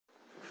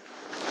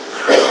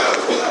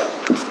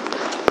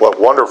What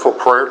wonderful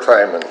prayer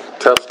time and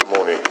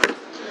testimony.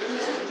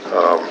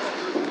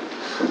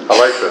 I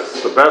like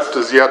this. The best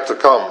is yet to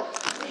come.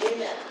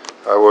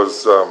 I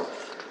was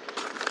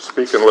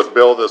speaking with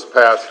Bill this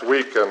past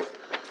week, and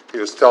he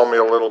was telling me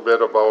a little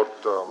bit about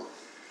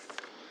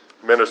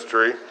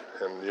ministry.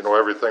 And, you know,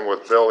 everything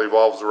with Bill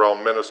evolves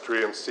around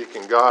ministry and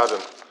seeking God.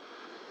 And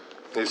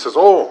he says,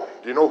 "Oh,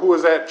 do you know who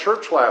was at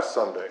church last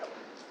Sunday?"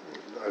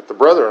 At the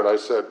Brethren. I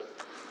said,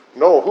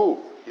 "No, who?"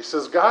 He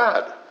says,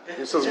 "God."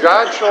 He says,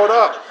 "God showed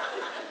up."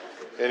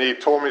 And he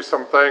told me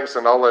some things,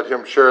 and I'll let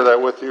him share that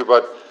with you.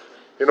 But,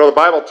 you know, the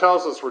Bible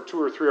tells us where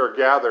two or three are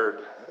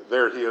gathered,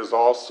 there he is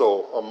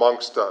also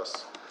amongst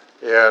us.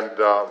 And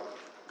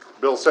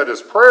Bill said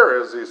his prayer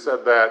is, he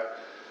said that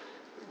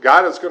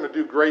God is going to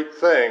do great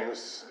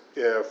things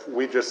if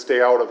we just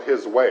stay out of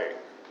his way.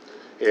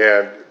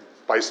 And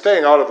by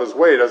staying out of his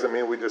way doesn't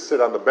mean we just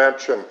sit on the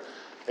bench and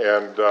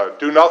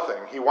do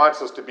nothing. He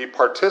wants us to be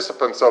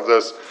participants of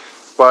this.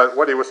 But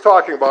what he was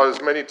talking about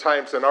is many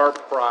times in our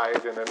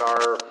pride and in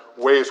our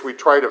ways we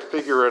try to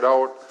figure it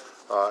out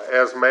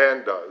as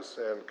man does.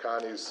 And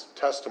Connie's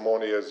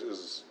testimony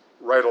is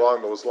right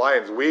along those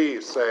lines. We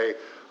say,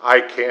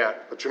 "I can't."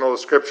 But you know, the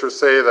scriptures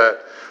say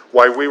that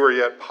while we were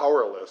yet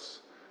powerless,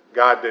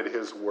 God did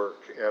his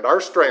work. And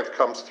our strength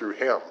comes through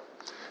him.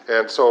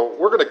 And so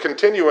we're going to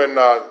continue in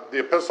the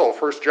epistle of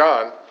 1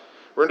 John.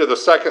 We're into the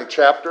second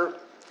chapter.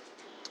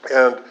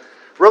 And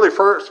really,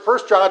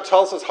 First John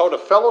tells us how to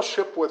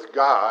fellowship with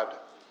God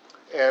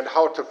and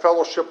how to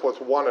fellowship with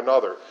one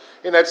another.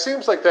 And it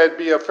seems like that'd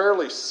be a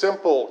fairly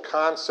simple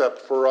concept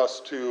for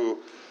us to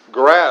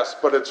grasp,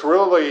 but it's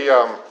really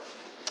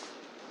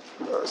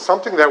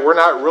something that we're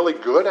not really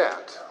good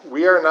at.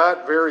 We are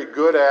not very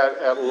good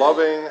at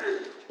loving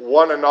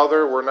one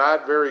another. We're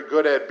not very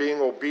good at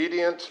being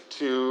obedient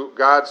to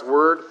God's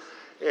word.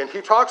 And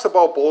he talks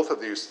about both of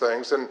these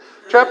things. And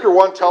chapter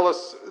 1 tells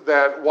us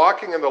that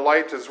walking in the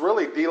light is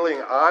really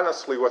dealing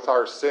honestly with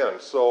our sin.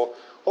 So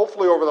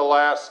hopefully over the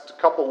last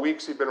couple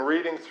weeks you've been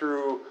reading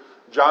through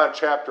John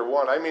chapter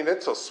 1. I mean,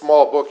 it's a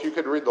small book. You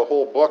could read the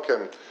whole book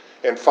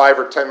in 5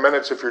 or 10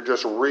 minutes if you're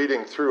just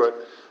reading through it.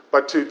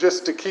 But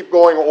to keep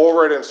going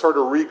over it and sort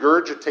of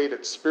regurgitate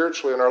it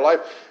spiritually in our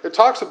life, it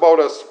talks about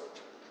us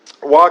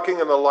walking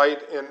in the light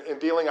and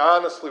dealing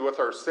honestly with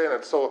our sin.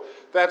 And so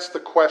that's the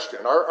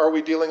question. Are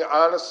we dealing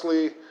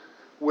honestly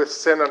with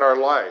sin in our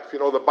life? You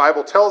know, the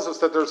Bible tells us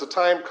that there's a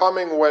time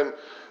coming when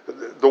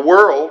the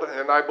world,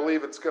 and I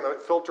believe it's going to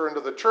filter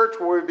into the church,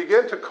 where we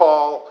begin to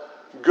call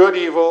good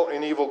evil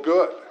and evil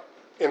good.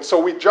 And so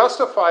we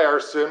justify our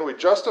sin, we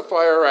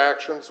justify our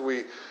actions,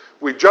 we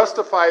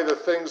justify the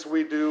things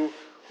we do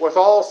with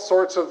all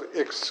sorts of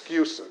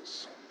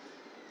excuses.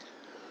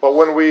 But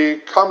when we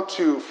come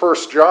to 1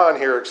 John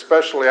here,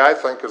 especially I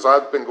think, as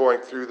I've been going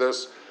through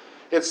this,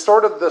 it's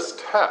sort of this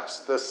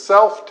test, this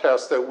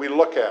self-test that we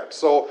look at.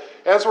 So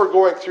as we're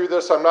going through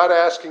this, I'm not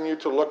asking you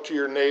to look to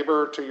your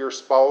neighbor, to your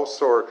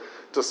spouse, or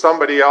to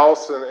somebody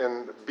else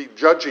and be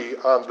judgy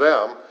on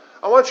them.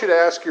 I want you to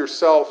ask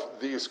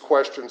yourself these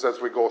questions as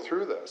we go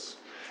through this.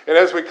 And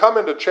as we come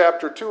into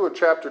chapter 2,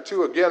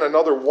 again,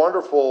 another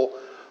wonderful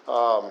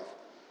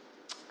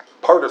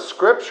part of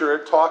Scripture,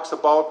 it talks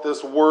about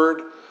this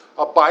word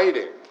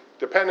abiding,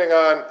 depending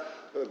on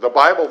the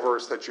Bible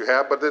verse that you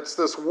have, but it's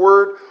this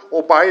word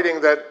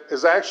abiding that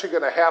is actually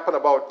going to happen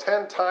about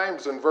 10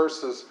 times in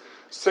verses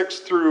 6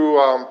 through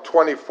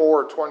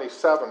 24 or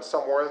 27,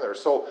 somewhere in there.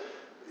 So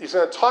he's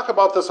going to talk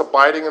about this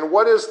abiding, and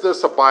what is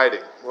this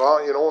abiding?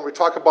 Well, you know, when we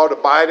talk about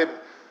abiding,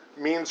 it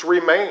means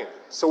remain.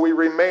 So we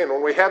remain.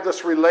 When we have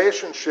this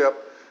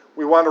relationship,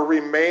 we want to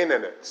remain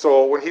in it.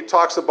 So when he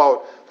talks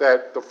about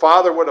that the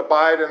Father would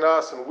abide in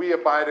us and we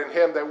abide in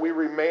him, that we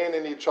remain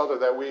in each other,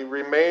 that we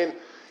remain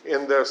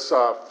in this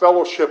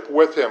fellowship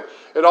with him.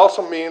 It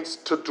also means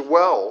to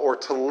dwell or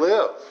to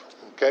live.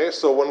 Okay,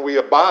 so when we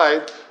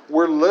abide,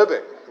 we're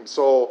living. And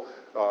so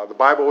the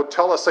Bible would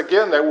tell us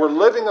again that we're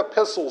living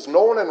epistles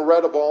known and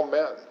read of all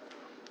men.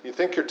 You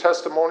think your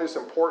testimony is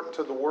important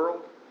to the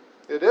world?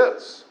 It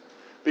is.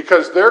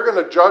 Because they're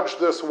going to judge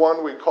this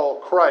one we call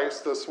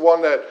Christ, this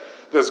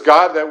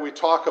God that we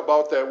talk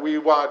about, that we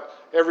want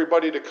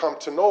everybody to come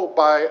to know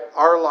by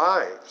our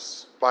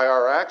lives, by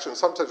our actions.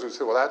 Sometimes we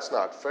say, well, that's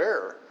not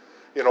fair.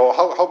 You know,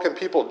 how can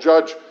people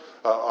judge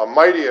a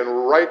mighty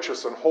and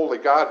righteous and holy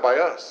God by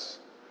us?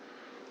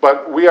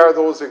 But we are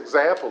those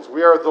examples.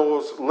 We are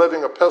those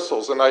living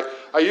epistles. And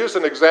I used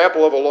an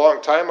example of a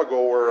long time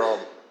ago where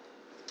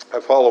I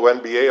follow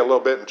NBA a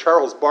little bit, and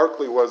Charles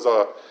Barkley was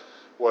a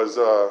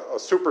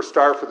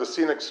superstar for the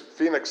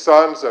Phoenix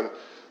Suns, and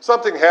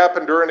something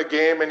happened during a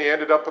game, and he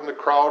ended up in the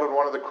crowd, and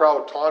one of the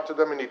crowd taunted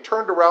him, and he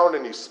turned around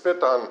and he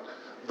spit on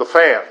the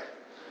fan.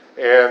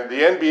 And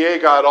the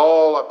NBA got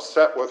all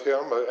upset with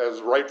him,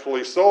 as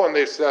rightfully so, and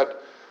they said,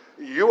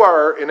 "You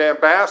are an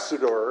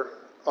ambassador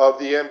of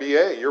the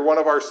NBA. You're one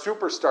of our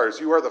superstars.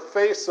 You are the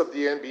face of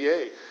the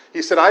NBA."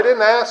 He said, "I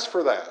didn't ask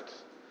for that."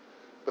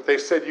 But they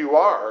said, "You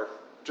are,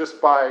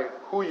 just by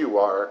who you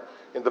are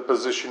in the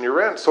position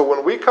you're in." So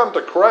when we come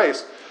to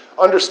Christ,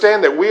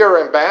 understand that we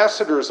are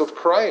ambassadors of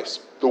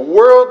Christ. The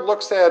world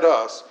looks at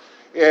us,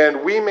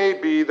 and we may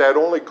be that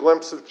only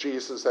glimpse of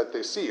Jesus that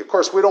they see. Of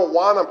course, we don't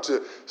want them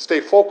to stay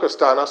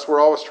focused on us.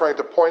 We're always trying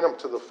to point them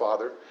to the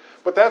Father.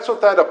 But that's what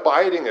that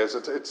abiding is.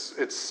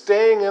 It's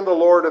staying in the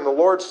Lord and the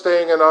Lord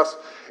staying in us.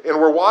 And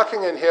we're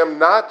walking in Him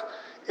not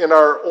in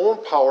our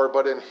own power,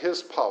 but in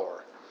His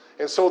power.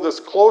 And so this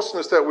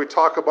closeness that we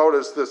talk about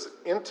is this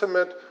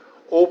intimate,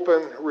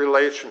 open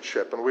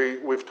relationship. And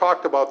we've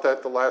talked about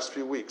that the last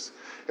few weeks.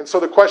 And so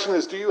the question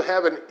is, do you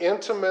have an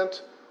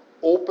intimate,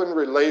 open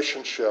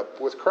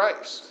relationship with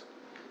Christ?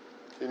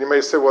 And you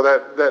may say, well,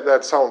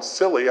 that sounds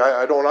silly.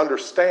 I don't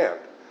understand.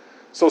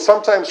 So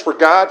sometimes for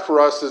God, for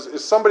us,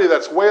 is somebody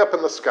that's way up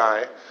in the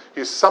sky.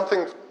 He's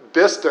something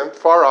distant,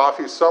 far off.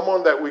 He's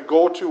someone that we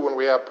go to when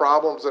we have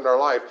problems in our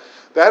life.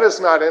 That is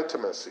not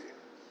intimacy.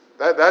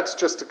 That's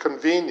just a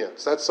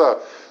convenience. That's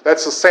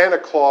a Santa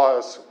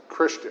Claus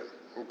Christian.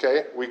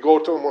 Okay? We go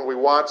to him when we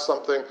want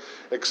something,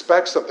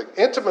 expect something.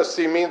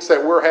 Intimacy means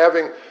that we're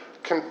having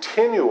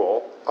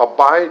continual,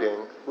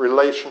 abiding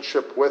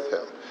relationship with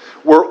Him.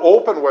 We're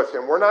open with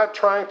Him. We're not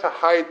trying to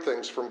hide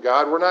things from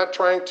God. We're not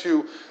trying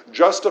to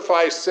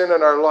justify sin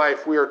in our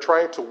life. We are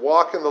trying to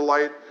walk in the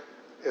light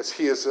as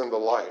He is in the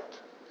light.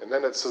 And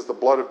then it says the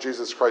blood of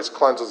Jesus Christ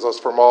cleanses us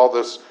from all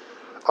this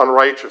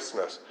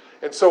unrighteousness.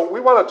 And so we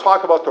want to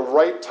talk about the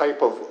right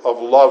type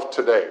of love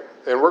today.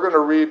 And we're going to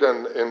read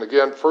in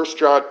again, 1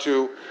 John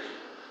 2.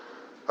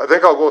 I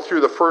think I'll go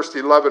through the first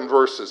 11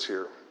 verses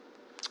here.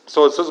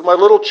 So it says, "My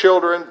little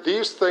children,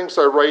 these things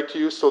I write to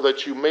you so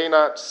that you may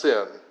not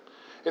sin.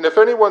 And if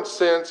anyone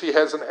sins, he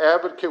has an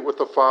advocate with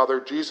the Father,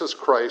 Jesus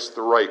Christ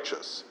the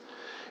righteous.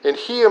 And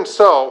He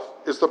Himself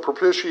is the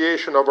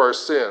propitiation of our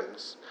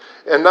sins,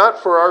 and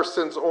not for our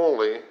sins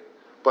only,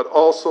 but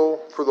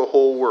also for the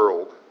whole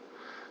world.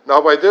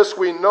 Now by this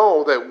we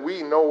know that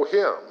we know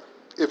Him,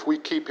 if we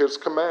keep His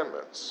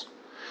commandments.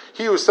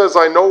 He who says,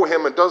 I know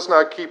Him, and does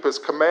not keep His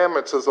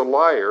commandments is a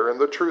liar, and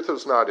the truth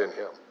is not in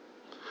him.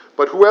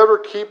 But whoever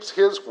keeps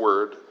His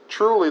word,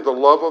 truly the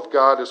love of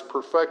God is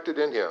perfected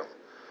in him.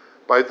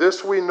 By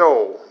this we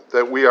know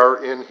that we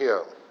are in Him.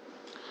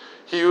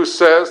 He who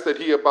says that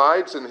he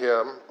abides in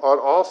Him ought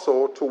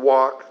also to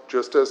walk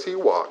just as He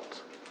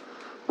walked.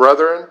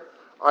 Brethren,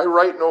 I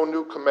write no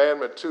new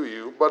commandment to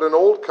you, but an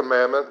old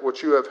commandment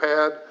which you have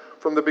had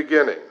from the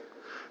beginning.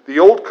 The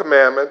old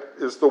commandment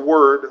is the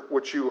word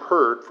which you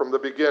heard from the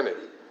beginning.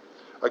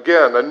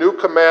 Again, a new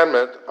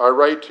commandment I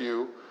write to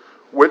you,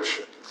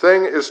 which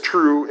thing is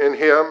true in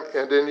Him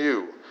and in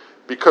you,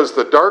 because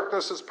the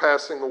darkness is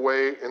passing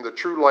away and the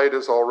true light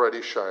is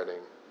already shining.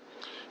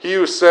 He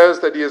who says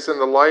that he is in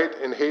the light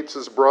and hates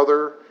his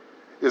brother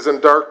is in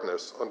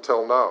darkness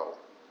until now.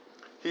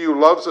 He who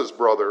loves his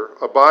brother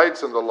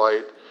abides in the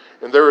light,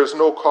 and there is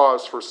no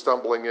cause for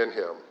stumbling in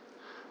him.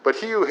 But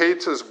he who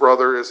hates his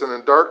brother is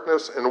in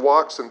darkness and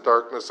walks in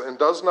darkness and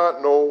does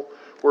not know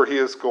where he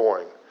is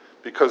going,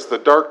 because the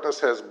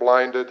darkness has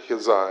blinded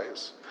his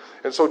eyes."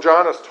 And so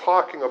John is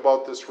talking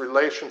about this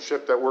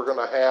relationship that we're going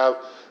to have,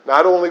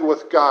 not only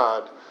with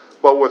God,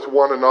 but with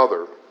one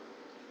another.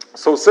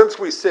 So since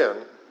we sin,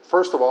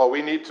 first of all,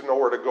 we need to know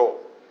where to go.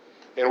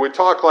 And we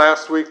talked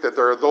last week that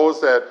there are those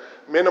that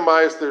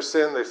minimize their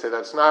sin. They say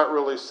that's not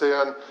really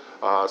sin.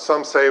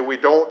 Some say we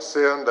don't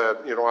sin,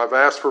 that, I've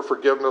asked for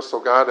forgiveness, so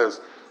God has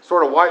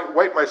sort of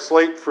wiped my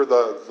slate for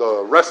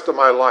the rest of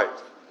my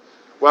life.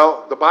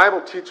 Well, the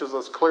Bible teaches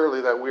us clearly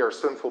that we are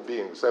sinful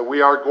beings, that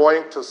we are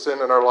going to sin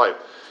in our life.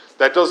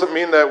 That doesn't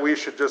mean that we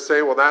should just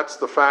say, well, that's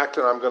the fact,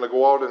 and I'm going to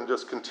go out and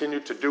just continue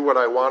to do what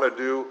I want to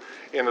do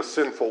in a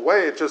sinful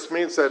way. It just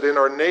means that in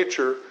our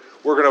nature,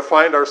 we're going to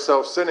find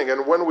ourselves sinning.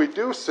 And when we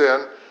do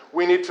sin,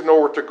 we need to know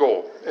where to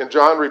go. And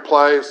John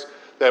replies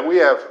that we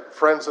have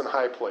friends in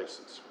high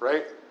places,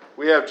 right?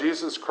 We have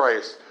Jesus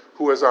Christ,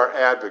 who is our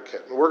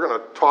advocate. And we're going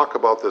to talk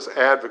about this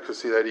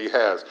advocacy that He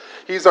has.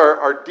 He's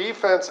our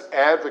defense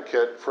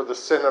advocate for the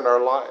sin in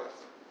our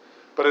life.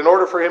 But in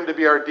order for Him to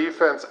be our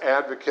defense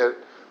advocate,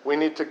 we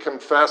need to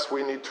confess,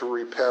 we need to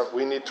repent,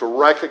 we need to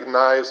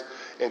recognize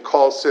and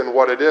call sin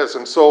what it is.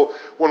 And so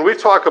when we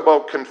talk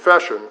about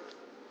confession,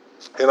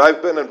 and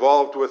I've been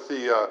involved with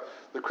the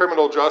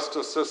criminal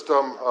justice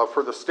system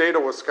for the state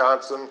of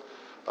Wisconsin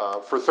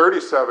for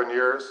 37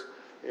 years,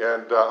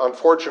 and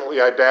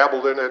unfortunately I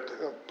dabbled in it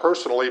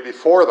personally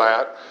before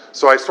that,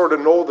 so I sort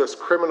of know this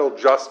criminal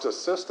justice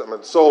system.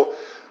 And so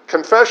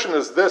confession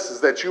is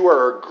that you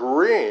are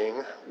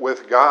agreeing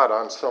with God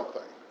on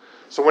something.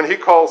 So when He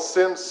calls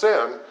sin,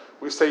 sin,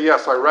 we say,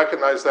 yes, I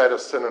recognize that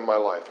as sin in my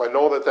life. I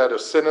know that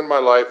is sin in my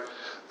life.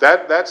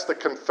 That's the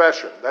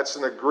confession. That's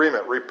an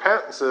agreement.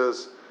 Repentance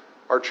is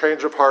our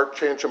change of heart,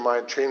 change of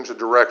mind, change of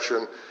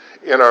direction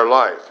in our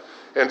life.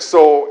 And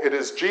so it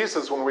is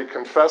Jesus, when we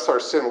confess our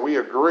sin, we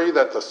agree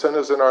that the sin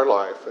is in our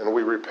life, and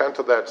we repent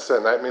of that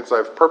sin. That means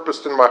I've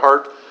purposed in my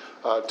heart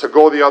to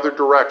go the other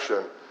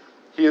direction.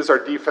 He is our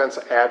defense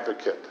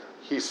advocate.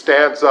 He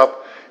stands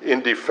up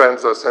and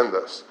defends us in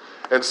this.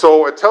 And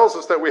so it tells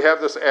us that we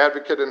have this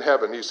advocate in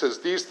heaven. He says,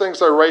 these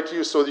things I write to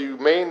you so that you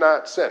may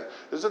not sin.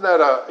 Isn't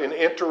that an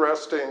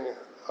interesting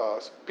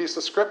piece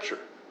of scripture.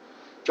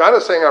 John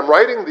is saying, I'm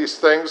writing these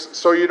things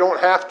so you don't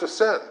have to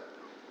sin.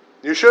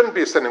 You shouldn't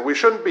be sinning. We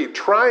shouldn't be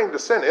trying to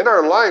sin. In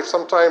our life,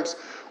 sometimes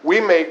we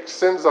make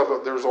sins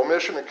there's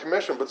omission and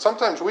commission, but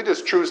sometimes we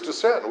just choose to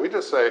sin. We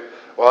just say,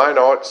 well, I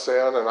know it's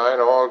sin, and I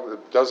know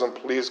it doesn't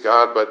please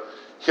God, but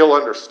he'll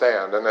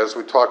understand. And as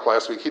we talked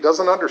last week, he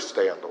doesn't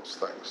understand those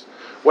things.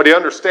 What he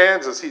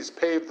understands is he's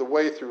paved the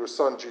way through his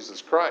son,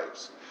 Jesus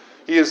Christ.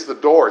 He is the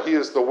door. He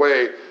is the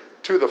way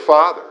to the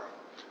Father.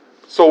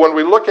 So when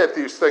we look at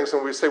these things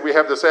and we say we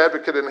have this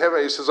advocate in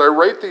heaven, he says, I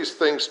write these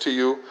things to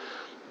you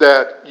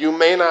that you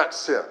may not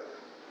sin.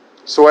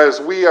 So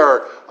as we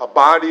are a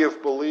body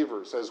of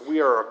believers, as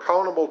we are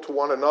accountable to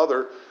one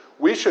another,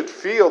 we should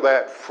feel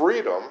that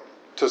freedom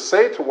to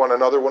say to one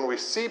another when we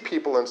see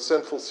people in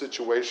sinful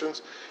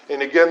situations.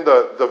 And again,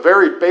 the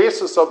very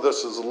basis of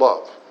this is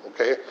love,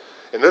 okay?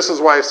 And this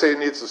is why I say it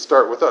needs to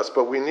start with us.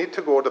 But we need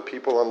to go to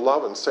people in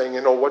love and saying,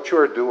 what you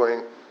are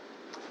doing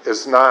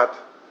is not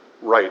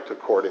right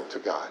according to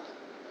God.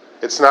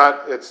 It's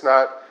not,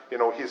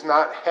 he's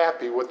not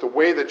happy with the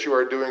way that you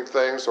are doing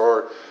things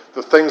or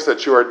the things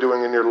that you are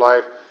doing in your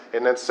life.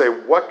 And then say,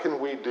 what can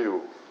we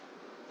do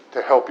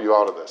to help you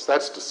out of this?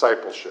 That's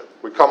discipleship.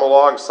 We come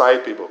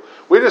alongside people.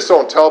 We just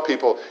don't tell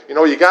people,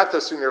 you got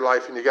this in your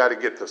life and you got to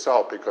get this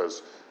out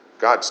because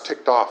God's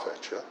ticked off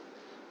at you.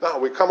 No,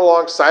 we come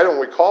alongside them.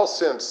 We call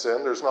sin.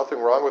 There's nothing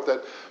wrong with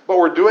it. But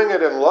we're doing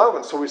it in love.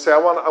 And so we say, I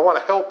want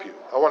to help you.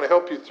 I want to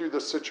help you through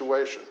this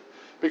situation.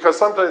 Because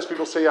sometimes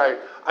people say,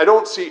 I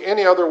don't see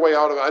any other way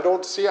out of it. I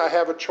don't see I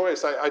have a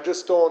choice. I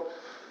just don't.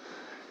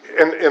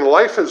 And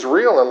life is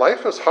real and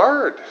life is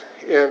hard.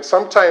 And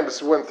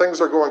sometimes when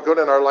things are going good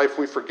in our life,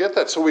 we forget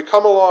that. So we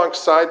come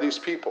alongside these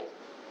people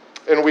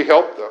and we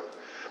help them.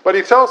 But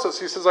he tells us,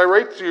 he says, I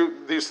write to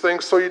you these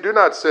things so you do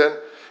not sin.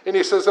 And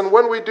he says, and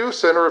when we do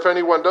sin, or if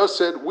anyone does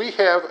sin, we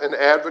have an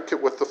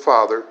advocate with the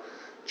Father,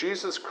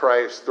 Jesus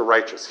Christ the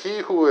righteous, he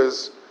who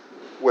is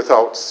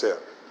without sin.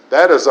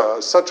 That is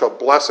such a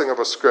blessing of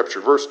a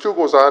scripture. Verse 2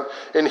 goes on,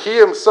 and he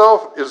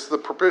himself is the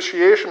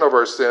propitiation of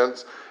our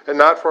sins, and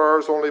not for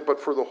ours only, but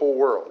for the whole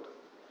world.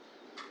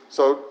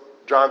 So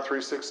John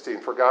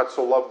 3:16, for God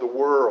so loved the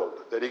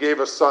world that he gave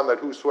his son that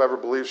whosoever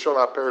believes shall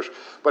not perish,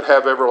 but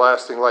have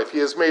everlasting life. He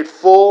has made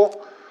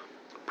full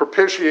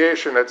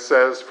propitiation, it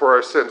says, for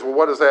our sins. Well,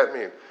 what does that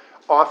mean?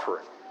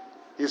 Offering.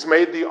 He's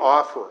made the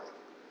offering.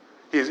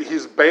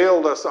 He's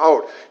bailed us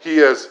out. He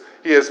has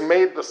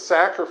made the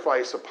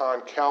sacrifice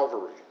upon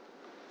Calvary.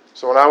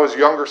 So when I was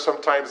younger,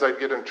 sometimes I'd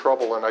get in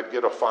trouble and I'd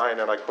get a fine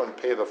and I couldn't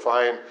pay the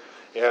fine.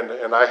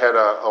 And I had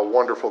a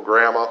wonderful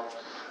grandma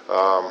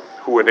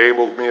who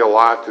enabled me a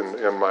lot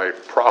in my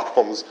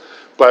problems.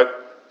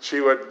 But she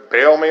would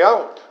bail me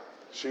out.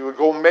 She would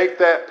go make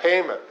that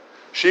payment.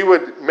 She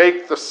would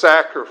make the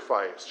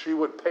sacrifice. She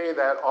would pay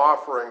that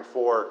offering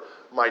for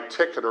my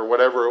ticket or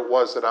whatever it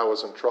was that I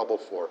was in trouble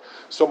for.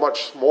 So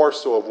much more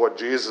so of what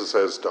Jesus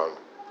has done.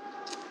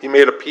 He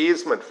made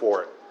appeasement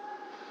for it.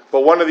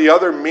 But one of the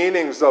other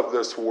meanings of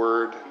this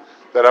word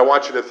that I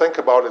want you to think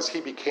about is he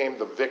became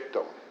the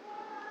victim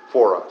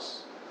for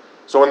us.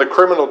 So in the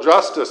criminal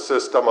justice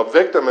system, a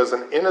victim is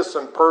an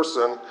innocent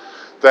person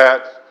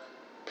that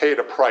paid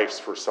a price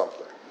for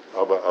something,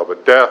 of a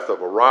death,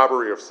 of a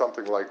robbery, of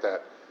something like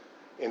that.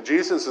 And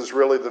Jesus is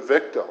really the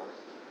victim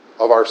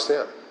of our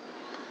sin.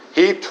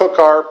 He took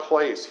our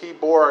place. He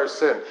bore our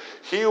sin.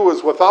 He who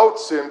was without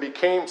sin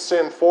became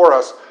sin for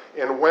us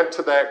and went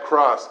to that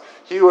cross.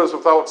 He who was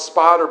without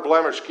spot or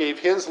blemish gave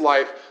his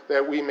life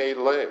that we may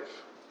live.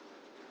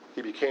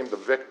 He became the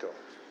victim.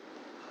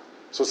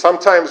 So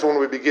sometimes when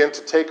we begin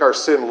to take our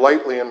sin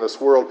lightly in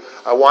this world,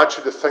 I want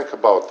you to think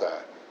about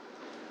that.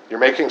 You're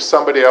making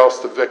somebody else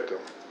the victim.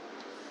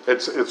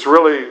 It's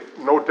really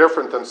no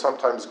different than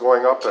sometimes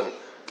going up and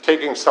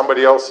taking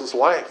somebody else's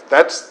life.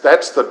 That's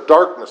the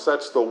darkness.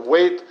 That's the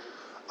weight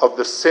of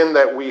the sin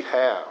that we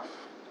have.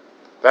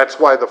 That's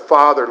why the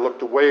Father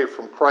looked away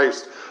from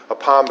Christ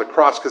upon the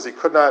cross, because he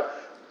could not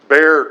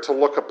bear to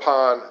look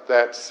upon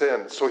that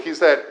sin. So he's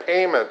that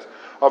payment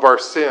of our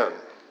sin.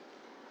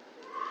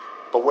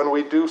 But when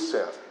we do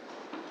sin,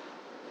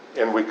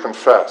 and we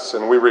confess,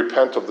 and we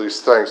repent of these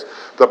things,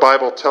 the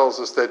Bible tells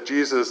us that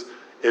Jesus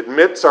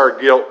admits our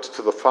guilt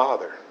to the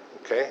Father.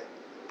 Okay?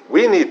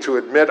 We need to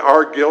admit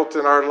our guilt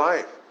in our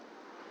life.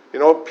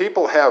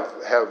 People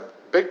have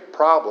big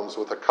problems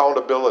with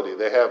accountability.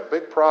 They have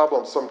big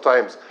problems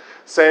sometimes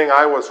saying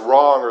I was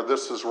wrong, or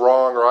this is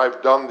wrong, or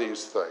I've done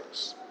these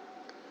things.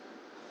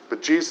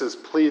 But Jesus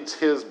pleads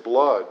his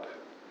blood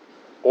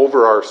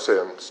over our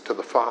sins to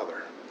the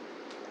Father.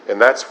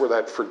 And that's where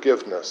that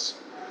forgiveness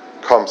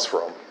comes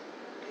from.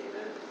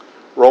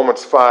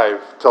 Romans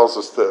 5 tells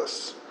us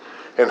this.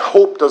 And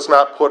hope does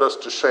not put us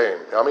to shame.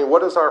 I mean,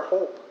 what is our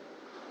hope?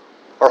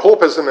 Our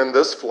hope isn't in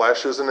this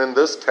flesh, isn't in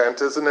this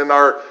tent, isn't in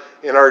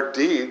our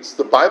deeds.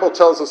 The Bible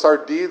tells us our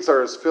deeds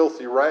are as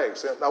filthy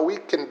rags. Now, we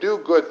can do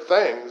good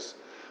things,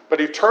 but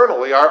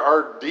eternally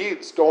our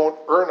deeds don't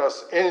earn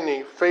us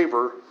any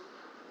favor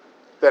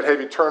that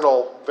have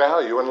eternal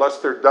value unless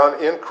they're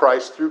done in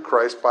Christ, through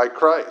Christ, by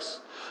Christ.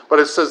 But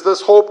it says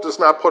this hope does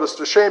not put us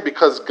to shame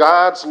because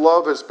God's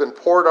love has been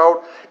poured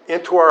out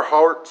into our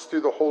hearts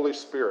through the Holy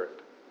Spirit.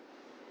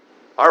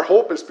 Our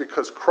hope is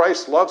because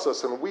Christ loves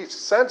us, and we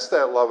sense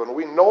that love, and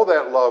we know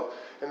that love,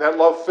 and that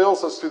love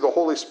fills us through the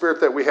Holy Spirit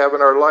that we have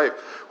in our life,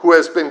 who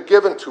has been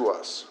given to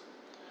us.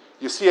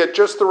 You see, at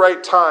just the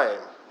right time,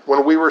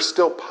 when we were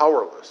still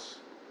powerless.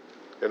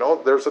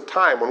 There's a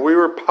time when we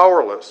were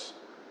powerless,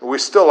 and we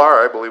still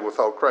are, I believe,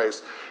 without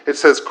Christ. It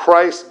says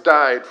Christ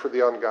died for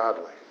the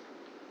ungodly.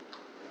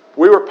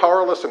 We were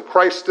powerless, and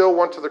Christ still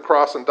went to the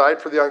cross and died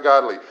for the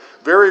ungodly.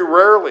 Very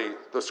rarely,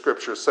 the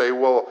scriptures say,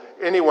 will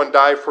anyone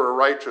die for a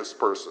righteous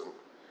person.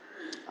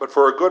 But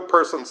for a good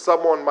person,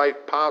 someone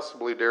might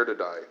possibly dare to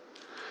die.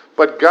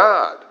 But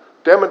God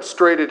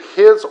demonstrated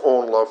his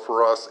own love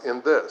for us in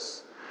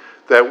this,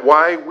 that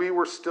while we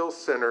were still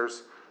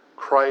sinners,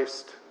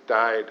 Christ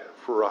died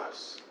for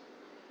us.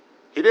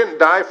 He didn't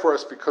die for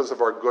us because of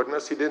our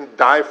goodness. He didn't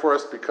die for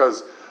us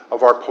because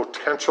of our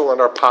potential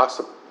and our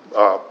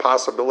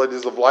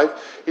possibilities of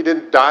life. He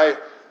didn't die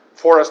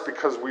for us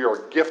because we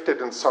are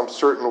gifted in some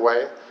certain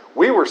way.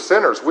 We were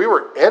sinners. We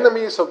were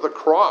enemies of the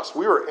cross.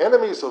 We were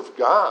enemies of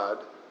God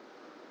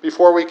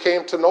before we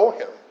came to know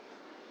him.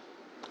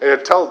 And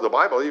the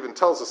Bible even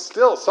tells us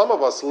still, some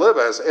of us live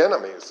as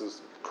enemies,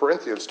 as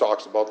Corinthians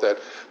talks about that.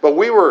 But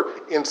we were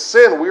in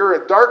sin. We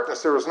were in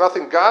darkness. There was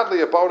nothing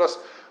godly about us.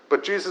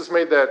 But Jesus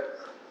made that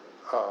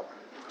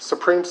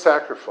supreme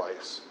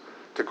sacrifice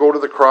to go to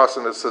the cross,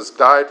 and it says,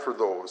 died for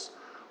those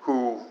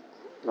who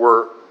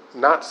were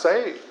not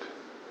saved,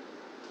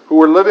 who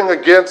were living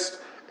against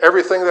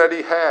everything that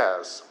he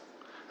has.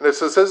 And it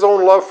says his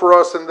own love for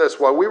us in this,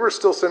 while we were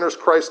still sinners,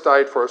 Christ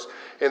died for us.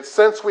 And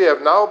since we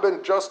have now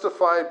been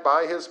justified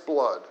by his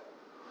blood,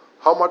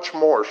 how much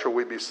more shall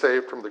we be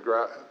saved from the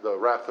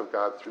wrath of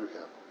God through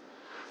him?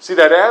 See,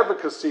 that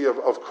advocacy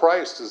of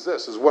Christ is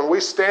this, is when we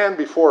stand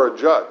before a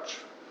judge,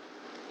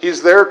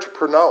 he's there to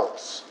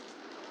pronounce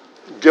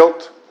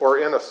guilt or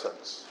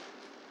innocence.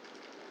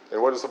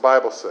 And what does the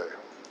Bible say?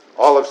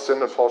 All have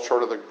sinned and fall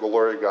short of the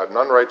glory of God.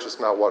 None righteous,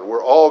 not one.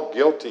 We're all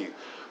guilty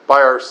by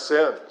our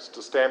sins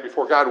to stand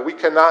before God. We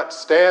cannot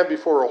stand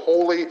before a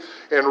holy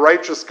and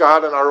righteous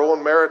God in our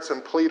own merits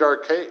and plead our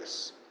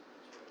case.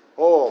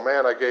 Oh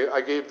man,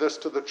 I gave this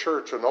to the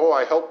church, and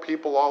I help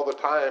people all the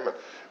time.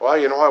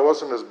 And I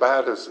wasn't as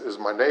bad as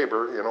my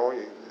neighbor.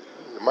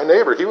 My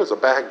neighbor, he was a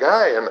bad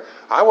guy, and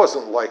I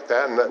wasn't like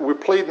that. And we're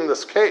pleading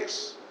this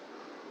case,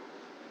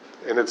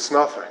 and it's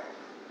nothing.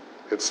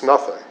 It's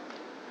nothing.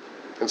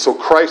 And so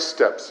Christ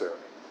steps in.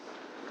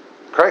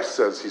 Christ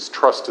says he's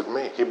trusted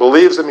me. He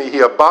believes in me. He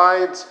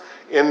abides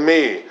in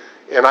me.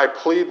 And I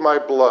plead my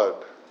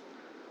blood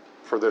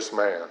for this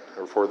man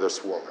or for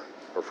this woman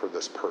or for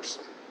this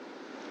person.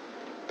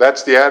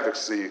 That's the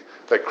advocacy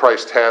that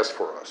Christ has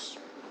for us.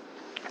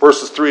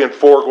 Verses 3 and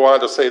 4 go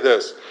on to say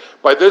this.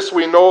 By this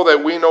we know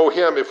that we know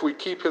him if we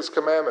keep his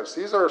commandments.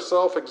 These are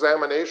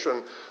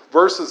self-examination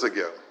verses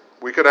again.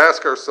 We could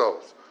ask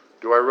ourselves,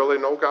 do I really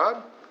know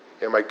God?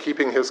 Am I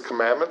keeping his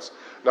commandments?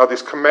 Now,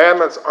 these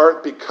commandments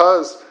aren't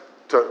because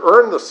to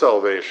earn the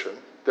salvation.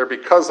 They're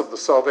because of the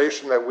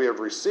salvation that we have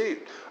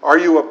received. Are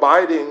you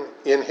abiding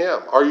in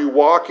him? Are you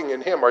walking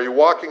in him? Are you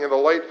walking in the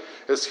light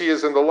as he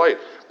is in the light?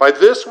 By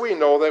this we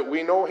know that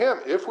we know him,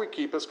 if we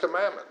keep his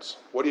commandments.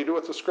 What do you do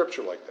with the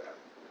scripture like that?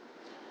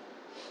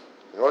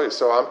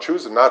 So I'm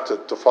choosing not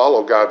to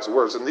follow God's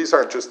words. And these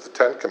aren't just the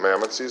 10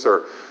 commandments. These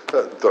are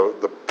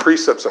the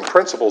precepts and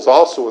principles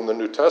also in the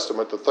New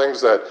Testament, the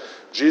things that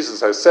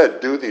Jesus has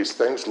said. Do these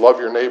things. Love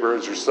your neighbor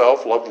as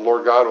yourself. Love the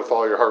Lord God with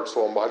all your heart,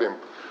 soul, and body, and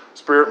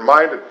spirit and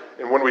mind.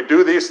 And when we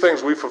do these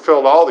things, we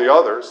fulfilled all the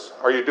others.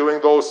 Are you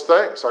doing those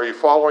things? Are you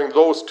following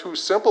those 2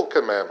 simple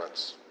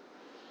commandments?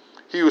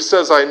 He who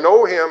says, I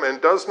know him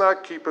and does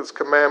not keep his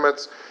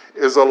commandments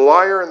is a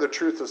liar, and the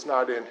truth is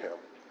not in him.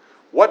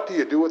 What do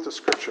you do with the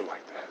scripture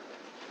like that?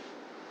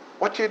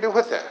 What do you do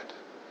with that?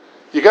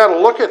 You got to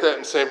look at that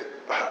and say,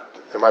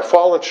 am I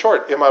falling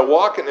short? Am I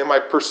walking? Am I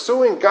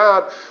pursuing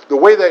God the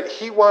way that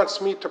he wants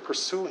me to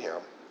pursue him?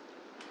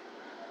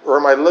 Or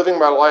am I living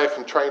my life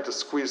and trying to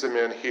squeeze him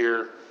in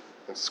here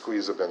and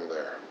squeeze him in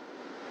there?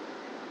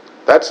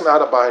 That's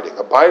not abiding.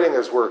 Abiding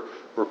is where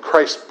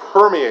Christ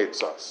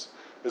permeates us.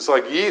 It's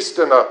like yeast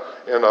in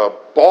a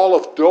ball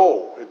of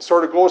dough. It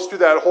sort of goes through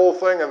that whole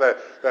thing, and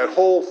that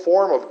whole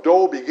form of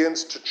dough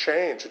begins to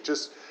change.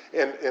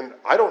 And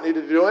I don't need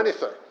to do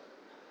anything.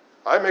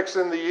 I mix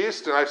in the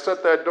yeast, and I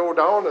set that dough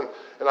down,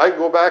 and I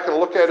go back and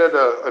look at it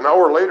an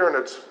hour later,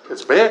 and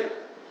it's big.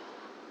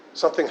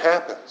 Something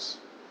happens.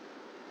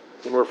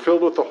 When we're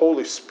filled with the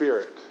Holy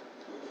Spirit,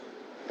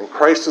 and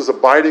Christ is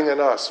abiding in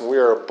us, and we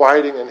are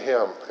abiding in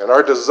him, and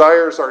our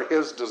desires are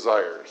his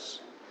desires,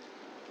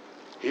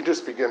 he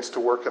just begins to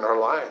work in our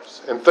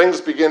lives. And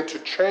things begin to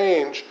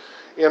change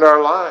in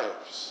our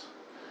lives.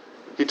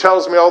 He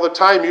tells me all the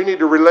time, you need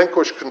to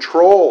relinquish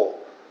control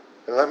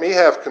and let me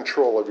have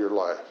control of your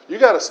life. You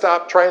got to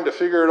stop trying to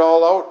figure it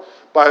all out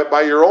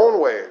by your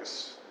own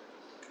ways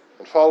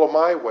and follow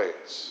my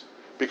ways,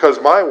 because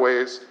my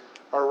ways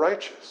are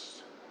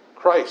righteous.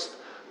 Christ,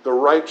 the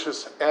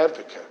righteous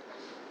advocate.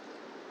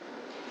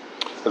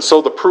 And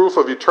so the proof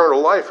of eternal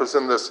life is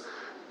in this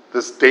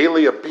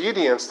daily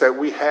obedience that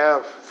we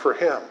have for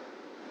him.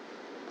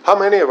 How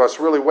many of us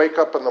really wake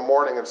up in the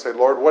morning and say,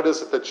 Lord, what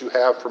is it that you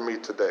have for me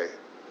today?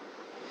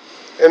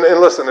 And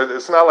listen,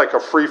 it's not like a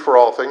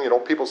free-for-all thing.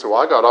 People say,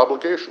 well, I got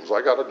obligations.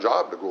 I got a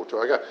job to go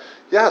to.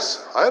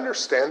 Yes, I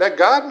understand that.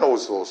 God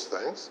knows those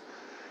things.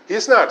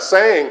 He's not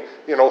saying,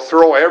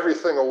 throw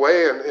everything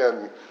away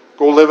and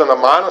go live in a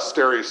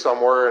monastery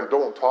somewhere and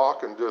don't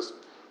talk and just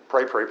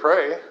pray, pray,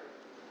 pray.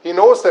 He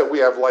knows that we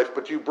have life,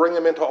 but you bring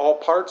him into all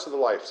parts of the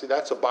life. See,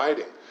 that's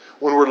abiding.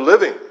 When we're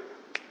living,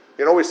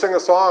 we sing a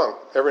song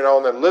every now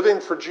and then, living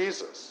for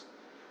Jesus.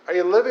 Are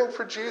you living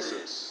for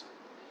Jesus?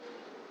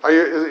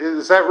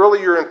 Is that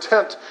really your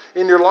intent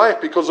in your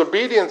life? Because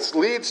obedience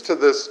leads to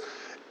this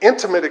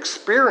intimate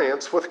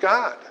experience with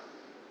God.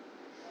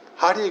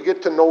 How do you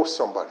get to know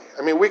somebody?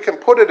 We can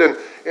put it in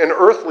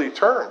earthly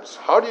terms.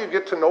 How do you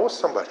get to know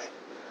somebody?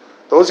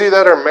 Those of you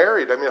that are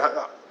married,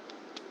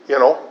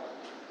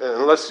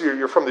 unless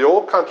you're from the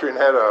old country and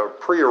had a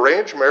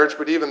prearranged marriage,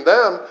 but even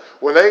then,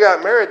 when they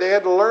got married, they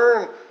had to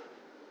learn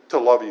to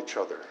love each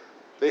other.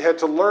 They had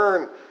to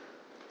learn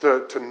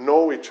to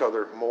know each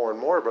other more and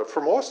more. But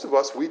for most of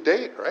us, we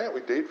date, right? We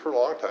date for a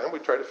long time. We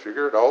try to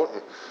figure it out.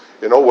 And,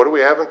 what do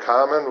we have in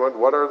common?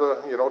 What are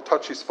the,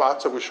 touchy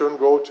spots that we shouldn't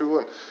go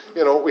to?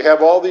 And, we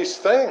have all these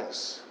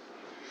things.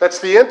 That's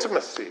the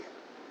intimacy.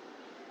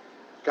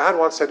 God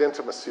wants that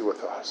intimacy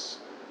with us.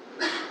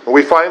 And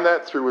we find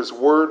that through his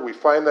word. We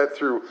find that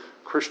through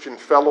Christian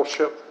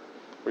fellowship.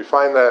 We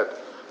find that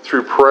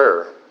through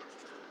prayer.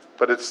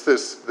 But it's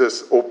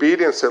this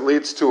obedience that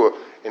leads to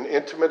an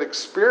intimate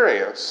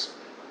experience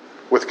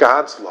with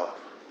God's love.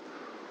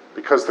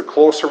 Because the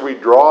closer we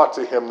draw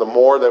to him, the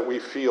more that we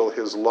feel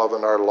his love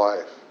in our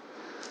life.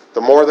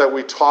 The more that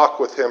we talk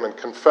with him and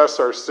confess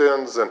our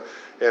sins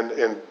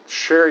and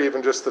share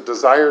even just the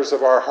desires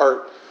of our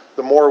heart,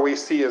 the more we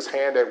see his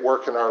hand at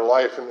work in our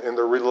life, and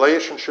the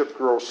relationship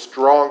grows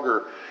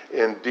stronger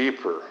and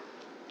deeper.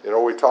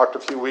 We talked a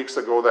few weeks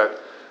ago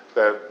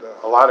that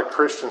a lot of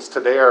Christians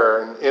today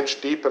are an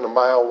inch deep and a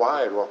mile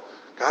wide. Well,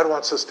 God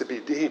wants us to be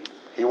deep.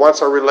 He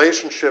wants our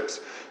relationships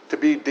to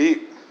be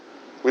deep.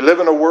 We live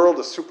in a world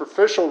of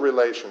superficial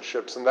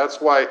relationships, and that's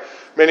why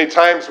many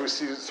times we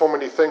see so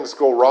many things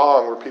go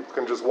wrong where people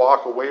can just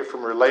walk away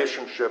from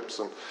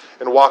relationships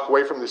and walk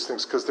away from these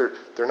things because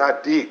they're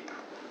not deep.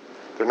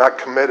 They're not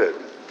committed.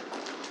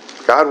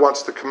 God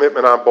wants the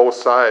commitment on both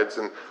sides,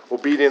 and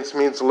obedience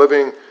means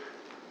living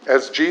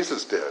as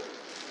Jesus did.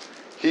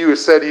 He who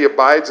said he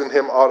abides in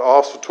him ought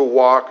also to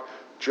walk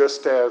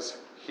just as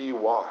he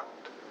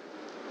walked.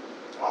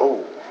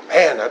 Oh,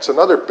 man, that's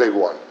another big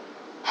one.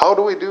 How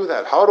do we do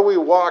that? How do we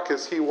walk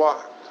as he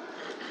walked?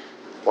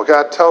 Well,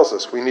 God tells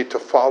us we need to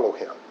follow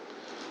him.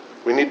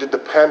 We need to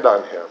depend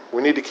on him.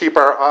 We need to keep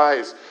our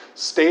eyes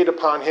stayed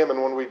upon him,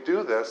 and when we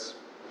do this,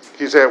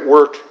 he's at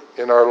work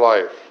in our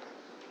life.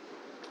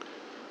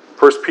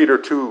 1 Peter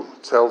 2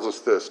 tells us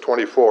this,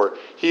 24.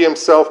 He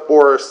himself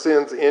bore our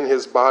sins in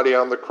his body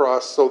on the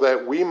cross so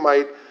that we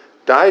might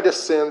die to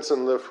sins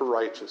and live for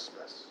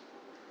righteousness.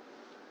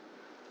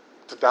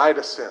 To die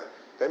to sin.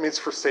 That means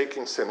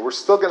forsaking sin. We're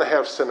still going to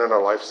have sin in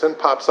our life. Sin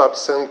pops up,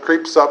 sin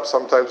creeps up.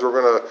 Sometimes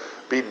we're going to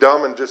be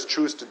dumb and just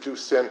choose to do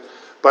sin.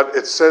 But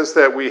it says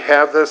that we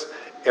have this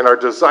in our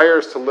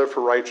desires to live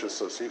for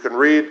righteousness. You can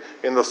read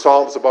in the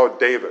Psalms about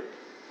David.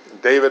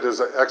 David is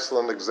an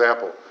excellent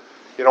example.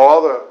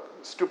 All the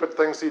stupid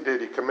things he did.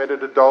 He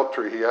committed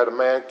adultery. He had a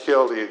man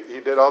killed. He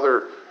did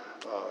other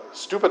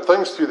stupid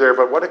things through there.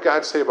 But what did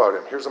God say about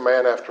him? Here's a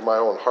man after my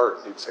own heart.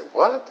 And he'd say,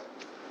 what?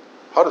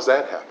 How does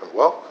that happen?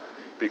 Well,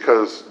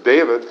 because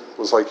David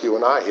was like you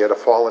and I. He had a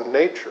fallen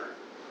nature.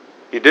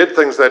 He did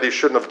things that he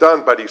shouldn't have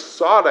done, but he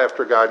sought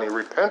after God and he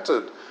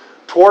repented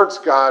towards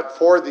God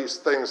for these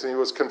things. And he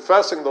was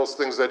confessing those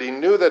things that he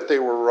knew that they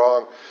were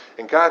wrong.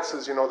 And God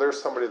says, there's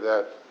somebody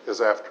that is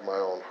after my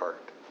own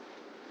heart.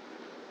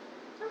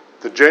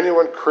 The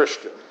genuine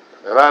Christian,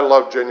 and I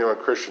love genuine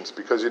Christians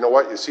because you know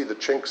what? You see the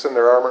chinks in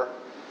their armor.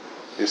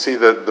 You see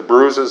the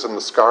bruises and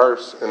the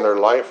scars in their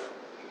life.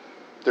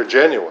 They're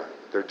genuine.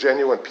 They're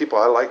genuine people.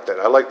 I like that.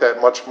 I like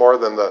that much more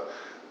than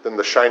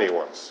the shiny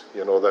ones.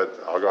 That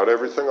I got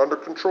everything under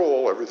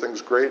control.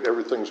 Everything's great.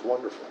 Everything's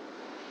wonderful.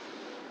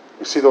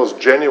 You see those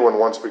genuine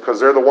ones because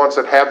they're the ones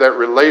that have that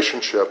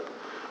relationship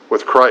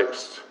with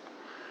Christ.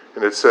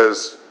 And it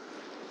says,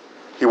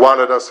 he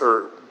wanted us,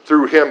 or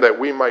through him, that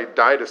we might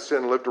die to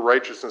sin, live to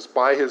righteousness.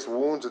 By his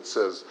wounds, it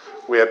says,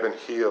 we have been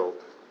healed.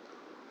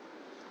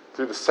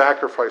 Through the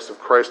sacrifice of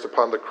Christ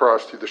upon the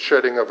cross, through the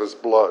shedding of his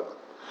blood.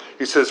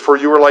 He says, for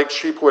you were like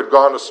sheep who had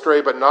gone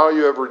astray, but now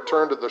you have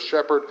returned to the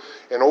shepherd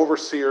and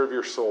overseer of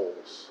your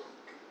souls.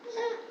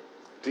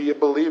 Do you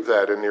believe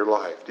that in your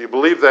life? Do you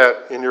believe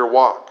that in your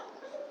walk?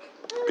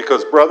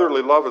 Because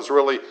brotherly love is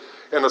really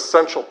an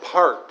essential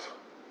part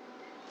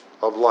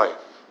of life.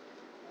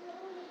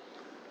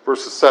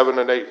 Verses 7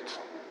 and 8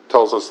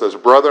 tells us this.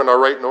 Brethren, I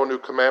write no new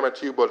commandment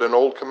to you, but an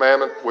old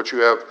commandment which you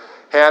have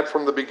had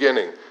from the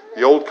beginning.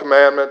 The old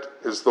commandment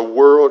is the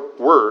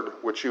word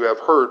which you have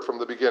heard from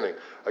the beginning.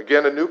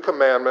 Again, a new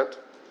commandment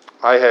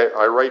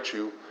I write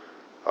you,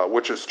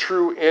 which is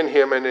true in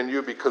him and in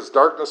you, because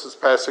darkness is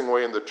passing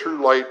away and the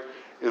true light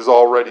is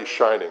already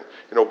shining.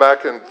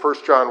 Back in 1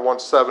 John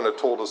 1:7, it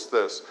told us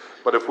this.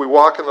 But if we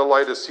walk in the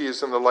light as he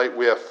is in the light,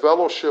 we have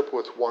fellowship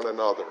with one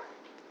another.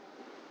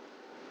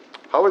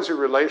 How is your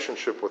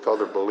relationship with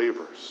other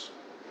believers?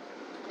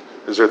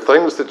 Is there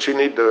things that you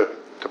need to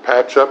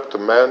patch up, to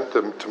mend,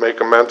 to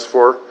make amends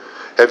for?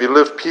 Have you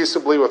lived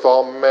peaceably with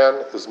all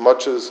men as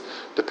much as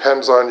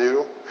depends on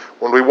you?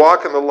 When we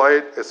walk in the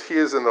light as he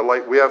is in the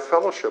light, we have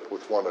fellowship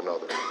with one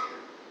another.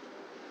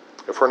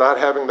 If we're not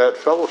having that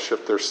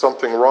fellowship, there's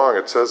something wrong.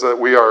 It says that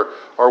we are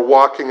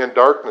walking in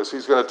darkness.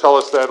 He's going to tell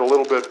us that a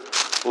little bit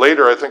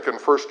later, I think in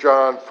 1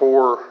 John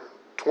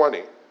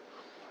 4:20.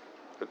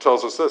 It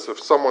tells us this: if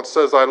someone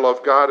says, I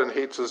love God, and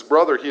hates his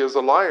brother, he is a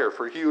liar.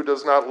 For he who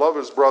does not love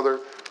his brother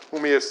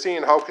whom he has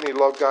seen, how can he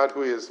love God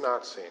who he has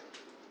not seen?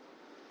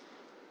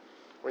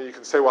 Well, you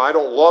can say, well, I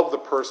don't love the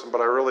person, but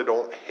I really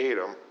don't hate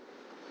him.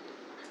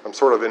 I'm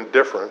sort of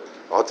indifferent.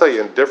 I'll tell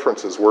you,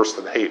 indifference is worse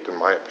than hate, in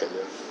my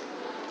opinion.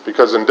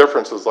 Because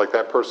indifference is like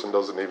that person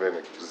doesn't even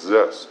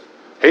exist.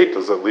 Hate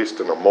is at least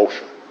an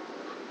emotion.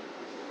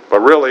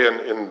 But really,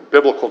 in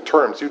biblical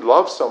terms, you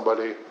love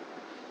somebody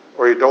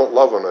or you don't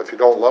love them. If you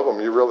don't love them,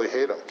 you really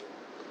hate them.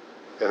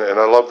 And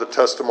I love the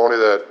testimony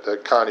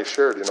that Connie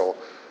shared.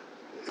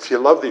 If you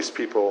love these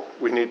people,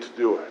 we need to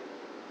do it.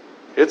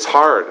 It's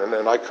hard,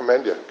 and I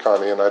commend you,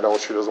 Connie, and I know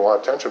she doesn't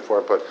want attention for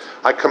it, but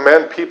I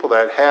commend people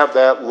that have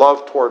that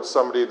love towards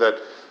somebody that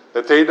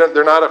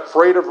they're not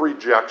afraid of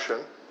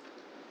rejection,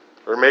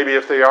 or maybe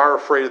if they are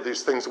afraid of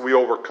these things, we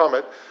overcome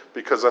it,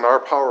 because in our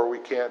power we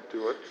can't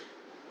do it,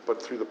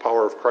 but through the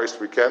power of Christ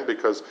we can,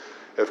 because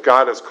if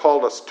God has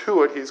called us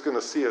to it, he's going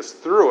to see us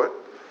through it.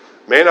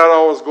 May not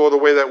always go the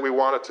way that we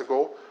want it to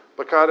go,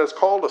 but God has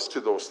called us to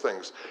those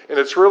things. And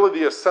it's really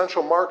the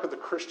essential mark of the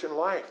Christian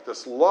life,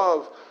 this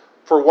love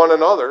for one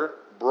another,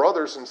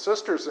 brothers and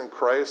sisters in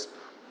Christ,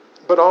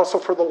 but also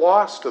for the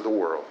lost of the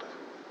world.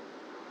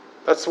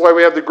 That's why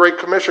we have the Great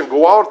Commission.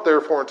 Go out,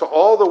 therefore, into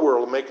all the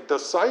world and make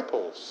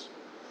disciples,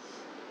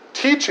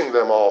 teaching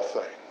them all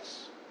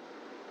things.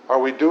 Are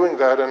we doing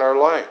that in our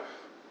life?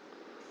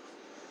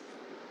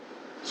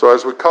 So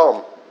as we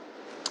come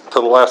to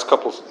the last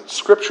couple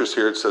scriptures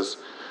here, it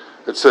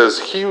says,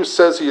 he who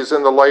says he is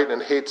in the light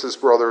and hates his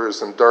brother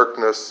is in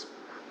darkness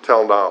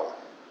till now.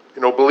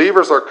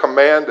 Believers are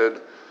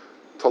commanded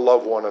to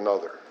love one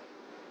another.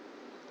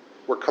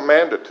 We're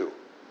commanded to.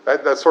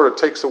 That sort of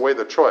takes away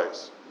the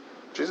choice.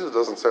 Jesus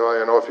doesn't say,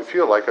 well, if you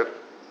feel like it,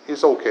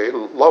 he's okay,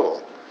 love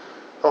them.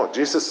 No,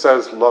 Jesus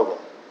says love them.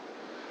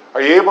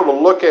 Are you able to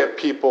look at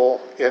people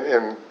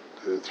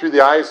through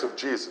the eyes of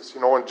Jesus?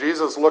 When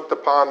Jesus looked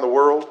upon the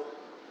world,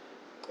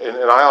 and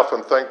I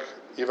often think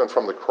even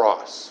from the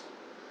cross,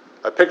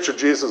 I picture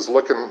Jesus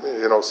looking,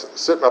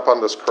 sitting up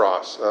on this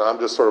cross. And I'm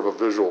just sort of a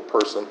visual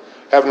person.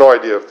 I have no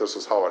idea if this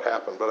is how it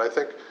happened, but I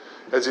think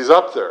as he's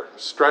up there,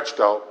 stretched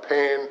out,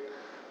 pain,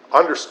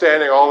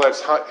 understanding all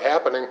that's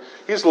happening,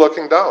 he's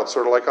looking down,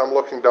 sort of like I'm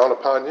looking down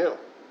upon you.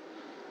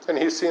 And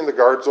he's seeing the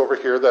guards over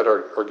here that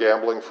are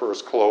gambling for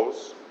his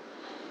clothes.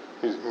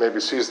 He maybe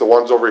sees the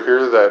ones over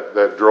here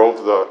that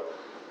drove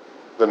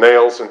the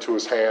nails into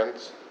his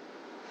hands.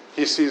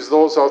 He sees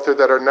those out there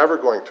that are never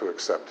going to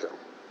accept him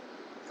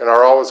and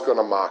are always going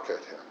to mock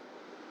at him.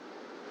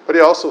 But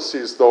he also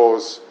sees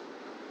those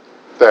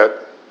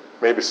that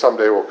maybe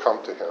someday will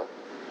come to him.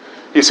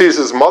 He sees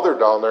his mother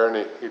down there,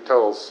 and he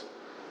tells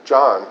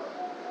John,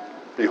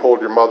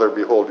 behold your mother,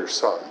 behold your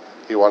son.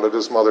 He wanted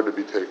his mother to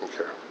be taken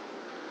care of.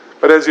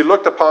 But as he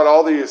looked upon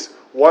all these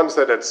ones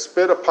that had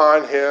spit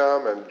upon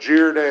him and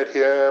jeered at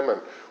him and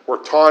were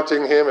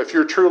taunting him, if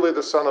you're truly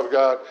the Son of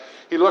God,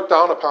 he looked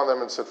down upon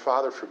them and said,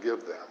 Father,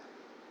 forgive them,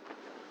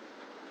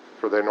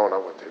 for they know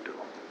not what they do.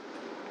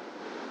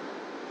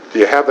 Do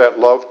you have that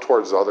love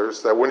towards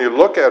others? That when you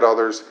look at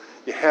others,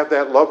 you have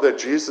that love that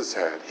Jesus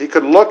had. He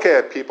could look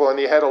at people and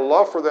he had a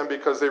love for them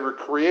because they were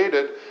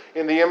created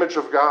in the image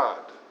of God.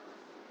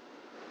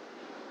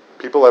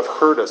 People have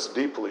hurt us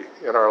deeply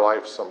in our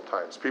life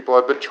sometimes. People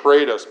have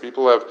betrayed us.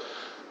 People have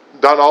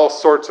done all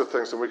sorts of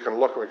things, and we can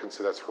look and we can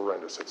say, that's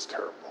horrendous. It's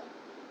terrible.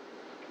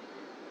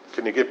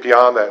 Can you get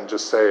beyond that and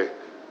just say,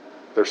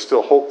 there's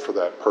still hope for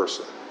that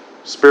person,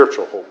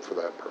 spiritual hope for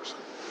that person?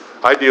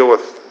 I deal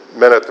with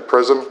men at the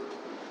prison,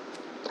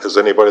 as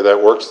anybody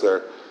that works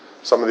there.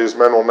 Some of these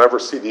men will never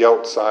see the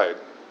outside.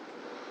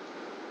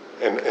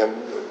 And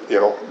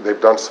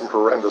they've done some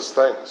horrendous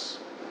things.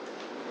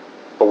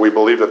 But we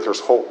believe that there's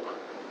hope.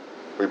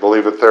 We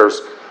believe that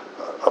there's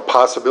a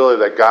possibility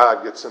that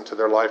God gets into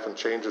their life and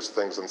changes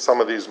things. And some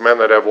of these men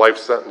that have life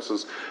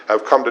sentences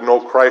have come to know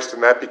Christ,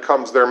 and that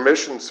becomes their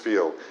missions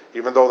field,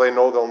 even though they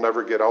know they'll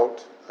never get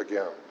out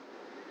again.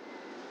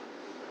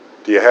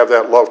 Do you have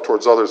that love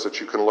towards others that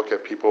you can look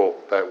at people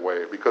that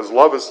way? Because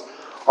love is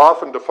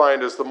often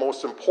defined as the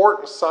most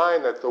important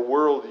sign that the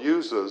world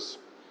uses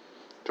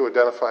to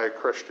identify a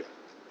Christian.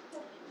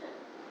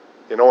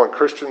 You know, when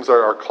Christians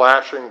are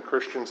clashing,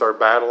 Christians are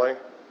battling,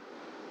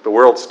 the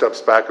world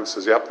steps back and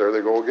says, yep, there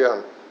they go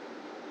again.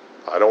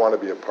 I don't want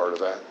to be a part of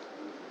that.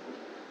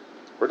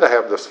 We're to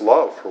have this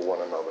love for one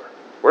another.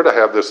 We're to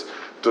have this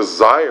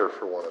desire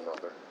for one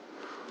another.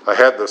 I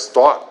had this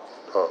thought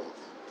a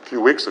few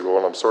weeks ago,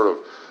 and I'm sort of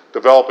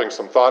developing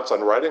some thoughts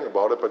on writing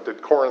about it, but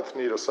did Corinth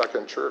need a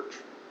second church?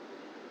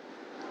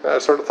 And I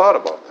sort of thought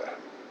about that.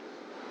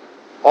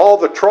 All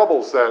the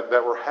troubles that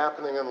were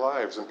happening in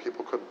lives, and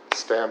people could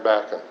stand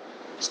back and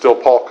still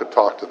Paul could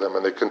talk to them,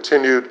 and they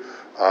continued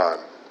on.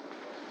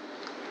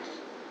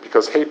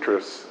 Because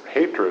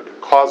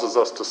hatred causes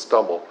us to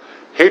stumble.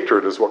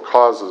 Hatred is what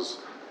causes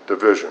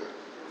division.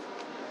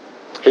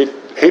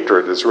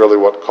 Hatred is really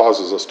what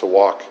causes us to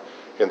walk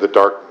in the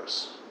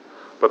darkness.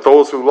 But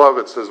those who love,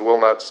 it says, will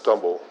not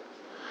stumble.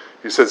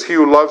 He says, he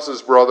who loves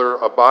his brother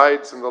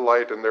abides in the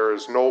light, and there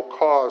is no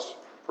cause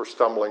for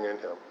stumbling in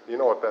him. You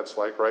know what that's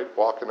like, right?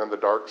 Walking in the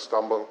dark,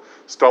 stumbling,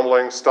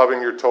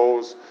 stubbing your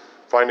toes,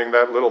 finding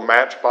that little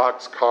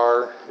matchbox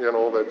car,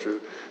 that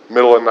you,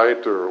 middle of the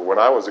night, or when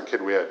I was a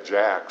kid, we had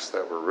jacks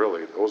that were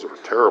those were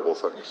terrible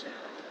things.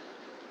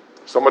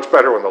 So much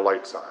better when the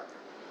light's on,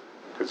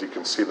 because you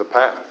can see the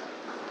path.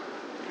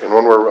 And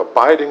when we're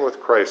abiding with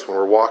Christ, when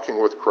we're walking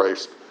with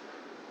Christ,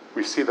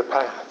 we see the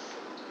path.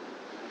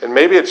 And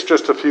maybe it's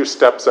just a few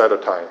steps at a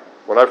time.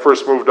 When I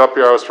first moved up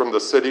here, I was from the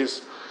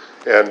cities,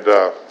 and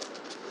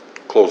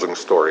closing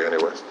story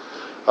anyways.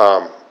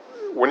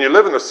 When you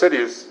live in the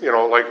cities,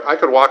 like I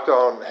could walk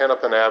down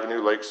Hennepin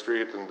Avenue, Lake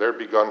Street, and there'd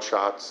be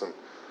gunshots, and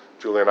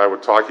Julie and I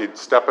would talk. You'd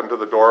step into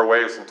the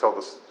doorways until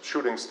the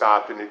shooting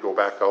stopped, and you'd go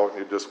back out, and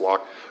you'd just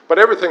walk. But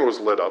everything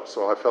was lit up,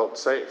 so I felt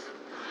safe.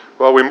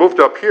 Well, we moved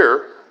up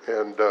here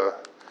and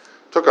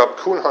took up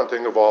coon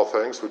hunting, of all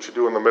things, which you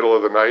do in the middle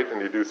of the night, and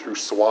you do through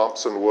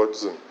swamps and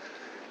woods.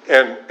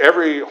 And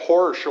every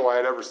horror show I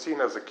had ever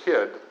seen as a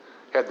kid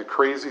had the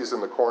crazies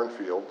in the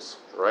cornfields,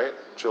 right?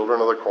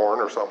 Children of the Corn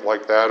or something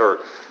like that,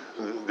 or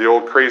the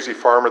old crazy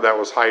farmer that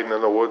was hiding in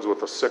the woods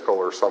with a sickle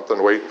or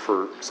something, waiting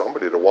for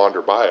somebody to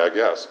wander by, I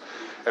guess.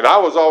 And I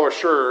was always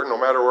sure, no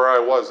matter where I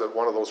was, that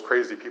one of those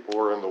crazy people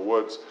were in the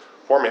woods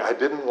for me. I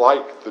didn't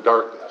like the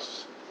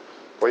darkness.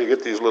 Well, you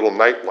get these little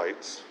night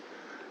lights.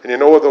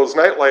 And those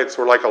night lights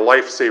were like a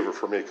lifesaver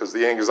for me, because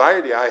the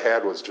anxiety I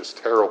had was just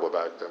terrible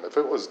back then. If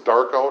it was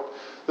dark out,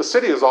 the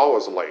city is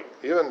always light.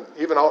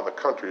 Even out in the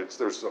country,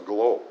 there's a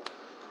glow.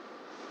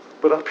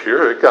 But up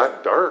here, it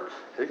got dark.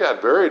 It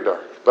got very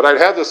dark. But I'd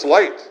had this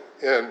light,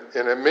 and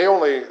it may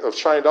only have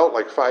shined out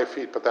like 5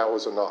 feet, but that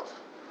was enough.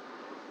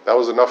 That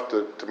was enough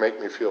to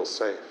make me feel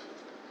safe.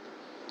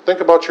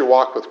 Think about your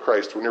walk with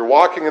Christ. When you're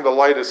walking in the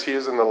light as he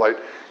is in the light,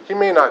 he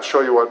may not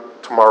show you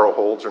what tomorrow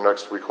holds, or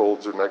next week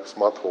holds, or next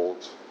month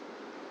holds.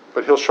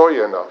 But he'll show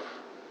you enough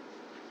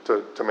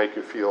to make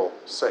you feel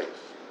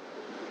safe,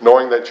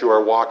 knowing that you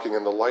are walking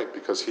in the light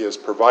because he has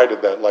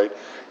provided that light,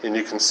 and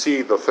you can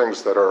see the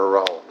things that are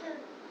around.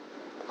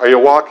 Are you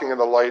walking in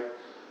the light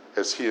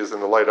as he is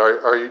in the light?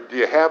 Do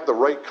you have the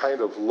right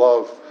kind of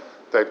love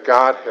that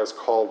God has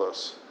called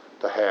us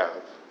to have?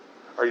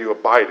 Are you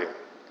abiding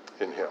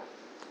in him?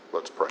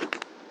 Let's pray.